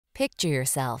Picture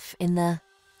yourself in the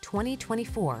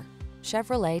 2024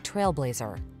 Chevrolet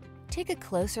TrailBlazer. Take a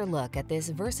closer look at this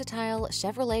versatile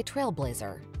Chevrolet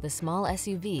TrailBlazer, the small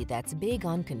SUV that's big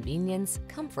on convenience,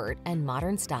 comfort, and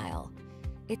modern style.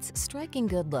 Its striking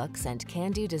good looks and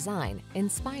can-do design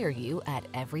inspire you at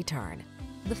every turn.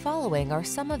 The following are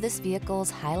some of this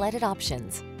vehicle's highlighted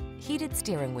options: heated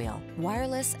steering wheel,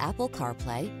 wireless Apple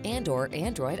Carplay and/or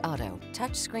Android Auto,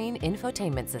 touchscreen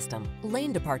infotainment system,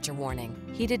 lane departure warning,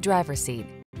 heated driver's seat,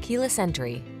 keyless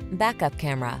entry, backup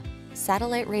camera,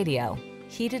 satellite radio,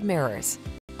 heated mirrors,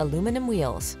 aluminum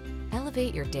wheels.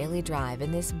 Elevate your daily drive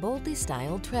in this boldly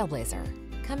styled TrailBlazer.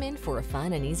 Come in for a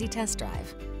fun and easy test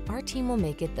drive. Our team will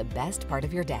make it the best part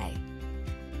of your day.